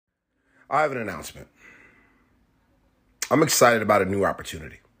I have an announcement. I'm excited about a new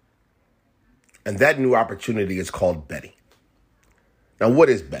opportunity. And that new opportunity is called Benny. Now, what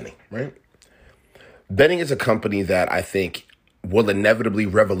is Benny, right? Benny is a company that I think will inevitably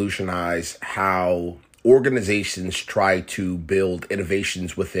revolutionize how organizations try to build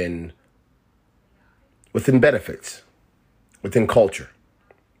innovations within benefits, within culture,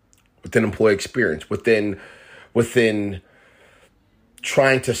 within employee experience, within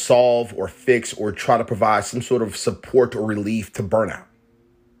trying to solve or fix or try to provide some sort of support or relief to burnout.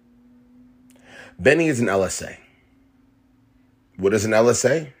 Benny is an LSA. What is an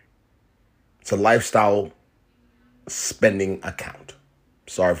LSA? It's a lifestyle spending account.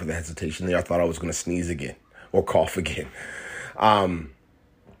 Sorry for the hesitation there. I thought I was going to sneeze again or cough again.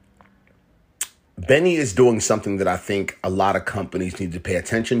 Benny is doing something that I think a lot of companies need to pay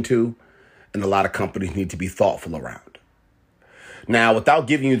attention to and a lot of companies need to be thoughtful around. Now, without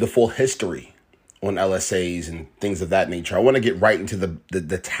giving you the full history on LSAs and things of that nature, I want to get right into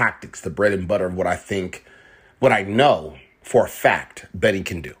the tactics, the bread and butter of what I know for a fact Benny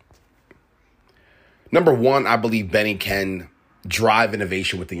can do. Number one, I believe Benny can drive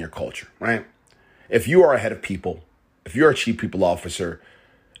innovation within your culture, right? If you are a head of people, if you're a chief people officer,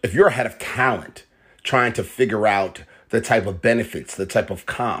 if you're a head of talent trying to figure out the type of benefits, the type of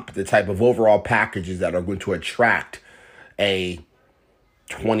comp, the type of overall packages that are going to attract a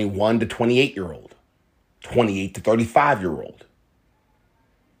 21 to 28-year-old, 28 to 35-year-old,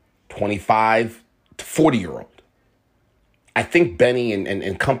 25 to 40-year-old. I think Benny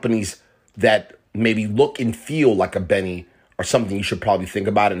and companies that maybe look and feel like a Benny are something you should probably think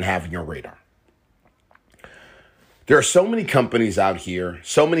about and have in your radar. There are so many companies out here,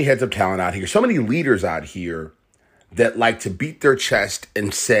 so many heads of talent out here, so many leaders out here that like to beat their chest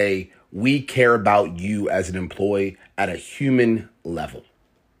and say, we care about you as an employee at a human level.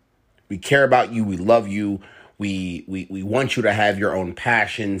 We care about you. We love you. We want you to have your own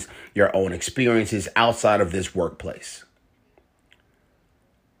passions, your own experiences outside of this workplace.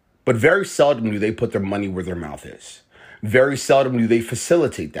 But very seldom do they put their money where their mouth is. Very seldom do they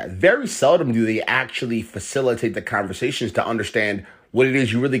facilitate that. Very seldom do they actually facilitate the conversations to understand what it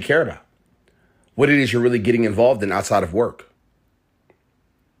is you really care about, what it is you're really getting involved in outside of work.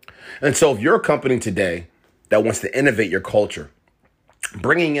 And so if you're a company today that wants to innovate your culture,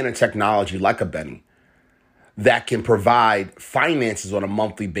 bringing in a technology like a Benny that can provide finances on a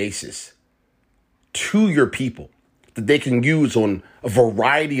monthly basis to your people that they can use on a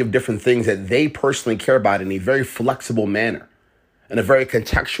variety of different things that they personally care about in a very flexible manner, in a very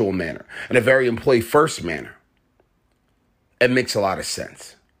contextual manner, in a very employee-first manner, it makes a lot of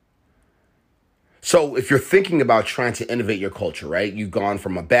sense. So if you're thinking about trying to innovate your culture, right? You've gone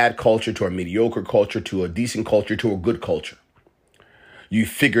from a bad culture to a mediocre culture to a decent culture to a good culture. You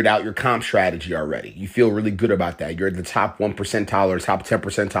figured out your comp strategy already. You feel really good about that. You're in the top 1 percentile or top 10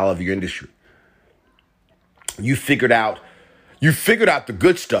 percentile of your industry. You figured out the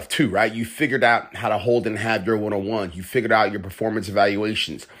good stuff too, right? You figured out how to hold and have your one-on-one. You figured out your performance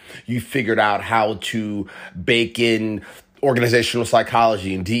evaluations. You figured out how to bake in organizational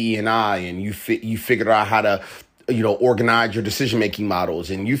psychology and DE&I, and you figured out how to, organize your decision-making models,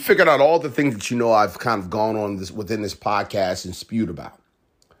 and you figured out all the things that I've kind of gone on within this podcast and spewed about.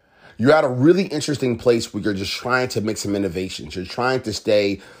 You're at a really interesting place where you're just trying to make some innovations. You're trying to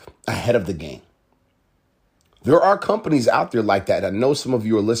stay ahead of the game. There are companies out there like that. I know some of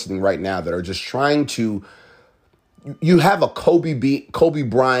you are listening right now that are just trying to. You have a Kobe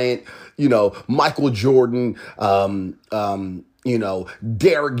Bryant, Michael Jordan,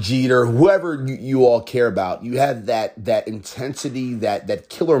 Derek Jeter, whoever you all care about. You have that intensity, that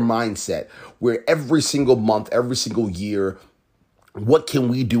killer mindset where every single month, every single year, what can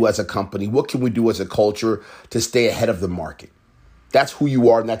we do as a company? What can we do as a culture to stay ahead of the market? That's who you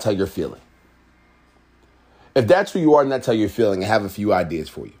are and that's how you're feeling. If that's who you are and that's how you're feeling, I have a few ideas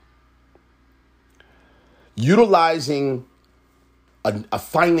for you. Utilizing a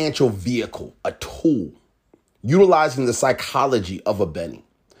financial vehicle, a tool, utilizing the psychology of a Benny,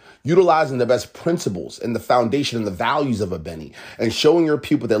 utilizing the best principles and the foundation and the values of a Benny, and showing your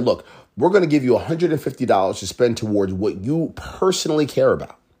people that, look, we're going to give you $150 to spend towards what you personally care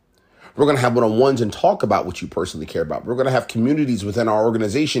about. We're going to have one-on-ones and talk about what you personally care about. We're going to have communities within our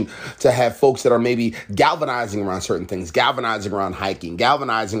organization to have folks that are maybe galvanizing around certain things, galvanizing around hiking,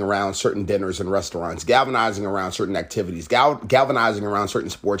 galvanizing around certain dinners and restaurants, galvanizing around certain activities, galvanizing around certain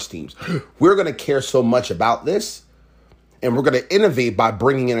sports teams. We're going to care so much about this, and we're going to innovate by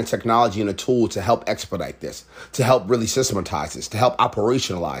bringing in a technology and a tool to help expedite this, to help really systematize this, to help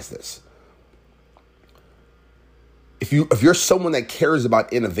operationalize this. If you're someone that cares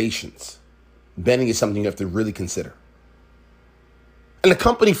about innovations, Benny is something you have to really consider. And a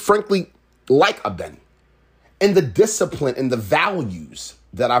company, frankly, like a Benny, and the discipline and the values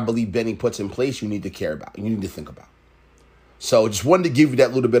that I believe Benny puts in place, you need to care about. You need to think about. So just wanted to give you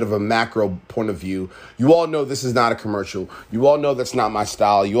that little bit of a macro point of view. You all know this is not a commercial. You all know that's not my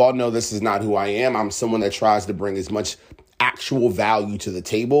style. You all know this is not who I am. I'm someone that tries to bring as much actual value to the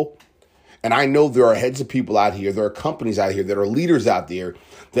table. And I know there are heads of people out here, there are companies out here, there are leaders out there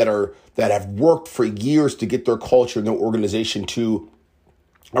that have worked for years to get their culture and their organization to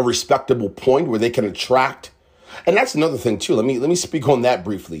a respectable point where they can attract. And that's another thing too. Let me speak on that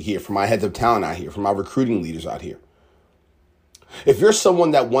briefly here for my heads of talent out here, for my recruiting leaders out here. If you're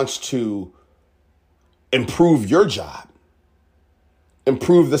someone that wants to improve your job,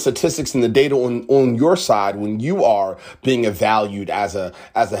 improve the statistics and the data on your side when you are being valued as a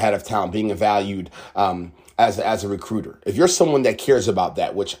head of talent, being valued as a recruiter. If you're someone that cares about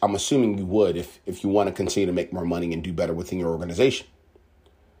that, which I'm assuming you would if you want to continue to make more money and do better within your organization,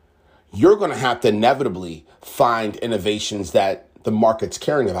 you're going to have to inevitably find innovations that the market's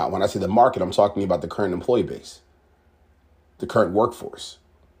caring about. When I say the market, I'm talking about the current employee base, the current workforce.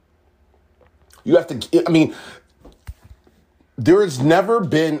 You have to, there has never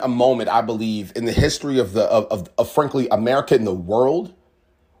been a moment, I believe, in the history of frankly, America and the world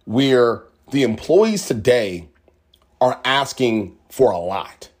where the employees today are asking for a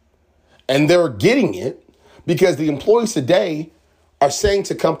lot. And they're getting it because the employees today are saying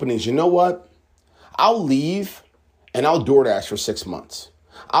to companies, you know what? I'll leave and I'll DoorDash for 6 months.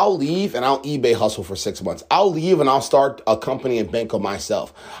 I'll leave and I'll eBay hustle for 6 months. I'll leave and I'll start a company and bank on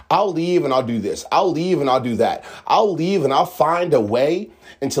myself. I'll leave and I'll do this. I'll leave and I'll do that. I'll leave and I'll find a way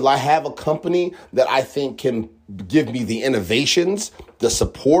until I have a company that I think can give me the innovations, the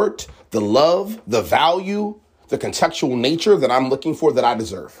support, the love, the value, the contextual nature that I'm looking for, that I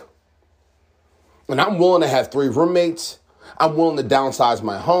deserve. And I'm willing to have 3 roommates. I'm willing to downsize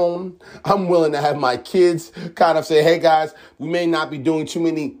my home. I'm willing to have my kids kind of say, hey, guys, we may not be doing too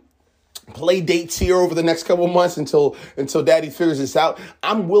many play dates here over the next couple of months until daddy figures this out.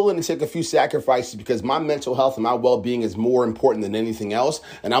 I'm willing to take a few sacrifices because my mental health and my well-being is more important than anything else.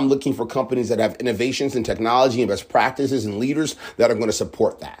 And I'm looking for companies that have innovations in technology and best practices and leaders that are going to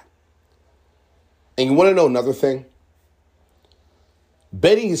support that. And you want to know another thing?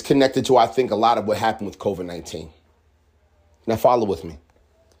 Betty is connected to, I think, a lot of what happened with COVID-19. Now follow with me.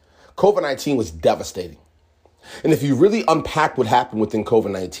 COVID-19 was devastating. And if you really unpack what happened within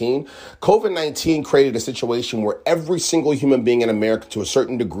COVID-19, COVID-19 created a situation where every single human being in America, to a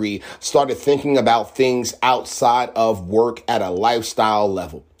certain degree, started thinking about things outside of work at a lifestyle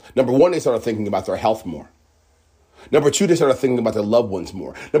level. Number one, they started thinking about their health more. Number two, they started thinking about their loved ones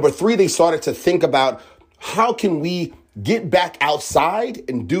more. Number three, they started to think about how can we get back outside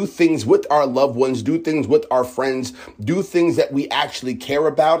and do things with our loved ones, do things with our friends, do things that we actually care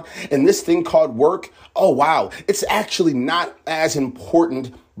about. And this thing called work, oh, wow, it's actually not as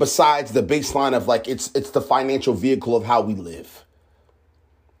important besides the baseline of like it's the financial vehicle of how we live.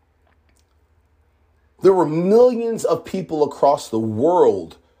 There were millions of people across the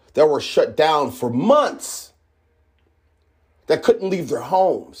world that were shut down for months, that couldn't leave their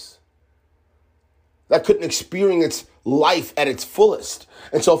homes, that couldn't experience life at its fullest.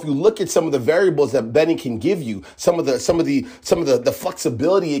 And so if you look at some of the variables that Benny can give you, some of the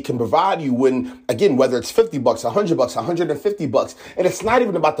flexibility it can provide you when, again, whether it's $50, $100, $150, and it's not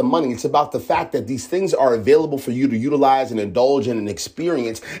even about the money. It's about the fact that these things are available for you to utilize and indulge in and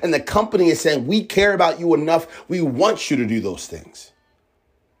experience. And the company is saying, we care about you enough. We want you to do those things.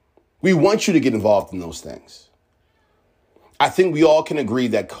 We want you to get involved in those things. I think we all can agree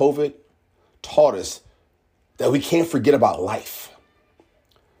that COVID taught us that we can't forget about life.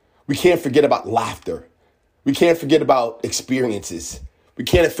 We can't forget about laughter. We can't forget about experiences. We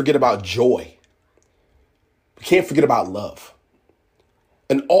can't forget about joy. We can't forget about love.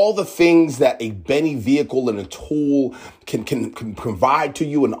 And all the things that a Benny vehicle and a tool can provide to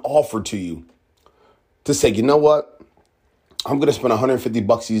you and offer to you to say, you know what? I'm going to spend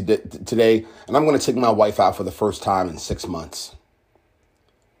 $150 today, and I'm going to take my wife out for the first time in 6 months.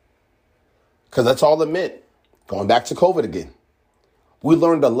 Because that's all it meant. Going back to COVID again, we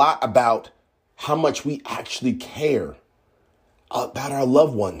learned a lot about how much we actually care about our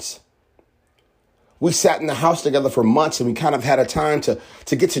loved ones. We sat in the house together for months and we kind of had a time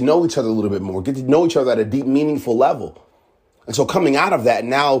to get to know each other a little bit more, get to know each other at a deep, meaningful level. And so coming out of that,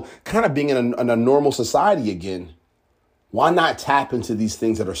 now kind of being in a normal society again, why not tap into these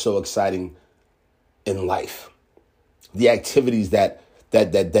things that are so exciting in life? The activities that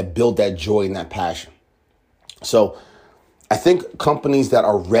build that joy and that passion. So I think companies that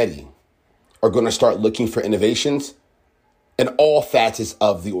are ready are going to start looking for innovations in all facets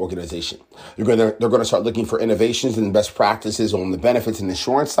of the organization. They're going to start looking for innovations and best practices on the benefits and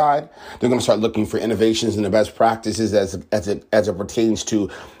insurance side. They're going to start looking for innovations and the best practices as it pertains to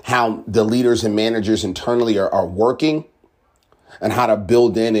how the leaders and managers internally are working, and how to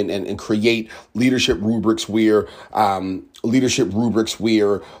build in and create leadership rubrics where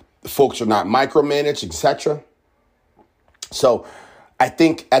folks are not micromanaged, etc. So I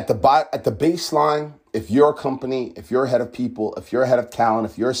think at the baseline, if you're a company, if you're a head of people, if you're a head of talent,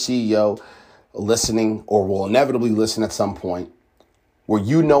 if you're a CEO listening or will inevitably listen at some point, where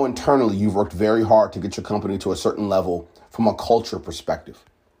you know internally you've worked very hard to get your company to a certain level from a culture perspective,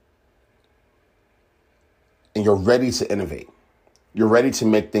 and you're ready to innovate, you're ready to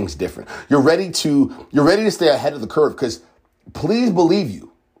make things different, you're ready to stay ahead of the curve, because please believe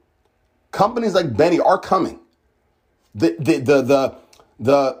you, companies like Benny are coming. The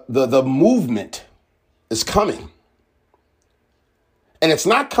movement is coming. And it's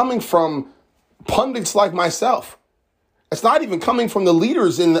not coming from pundits like myself. It's not even coming from the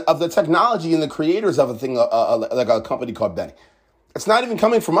leaders of the technology and the creators of a thing like a company called Benny. It's not even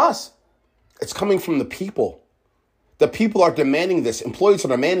coming from us. It's coming from the people. The people are demanding this. Employees are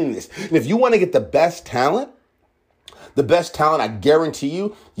demanding this. And if you want to get the best talent, I guarantee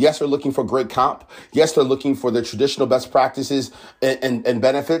you, yes, they're looking for great comp. Yes, they're looking for the traditional best practices and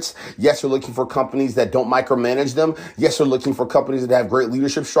benefits. Yes, they're looking for companies that don't micromanage them. Yes, they're looking for companies that have great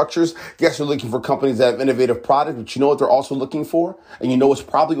leadership structures. Yes, they're looking for companies that have innovative products. But you know what they're also looking for? And you know what's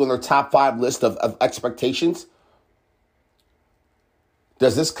probably on their top 5 list of expectations?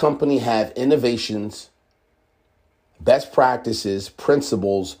 Does this company have innovations, best practices,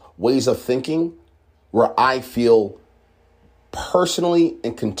 principles, ways of thinking where I feel personally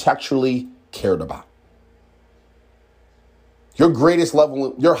and contextually cared about? Your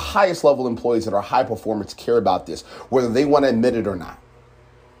highest level employees that are high performance care about this, whether they want to admit it or not.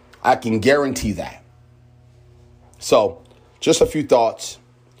 I can guarantee that. So, just a few thoughts,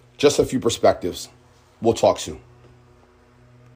 just a few perspectives. We'll talk soon.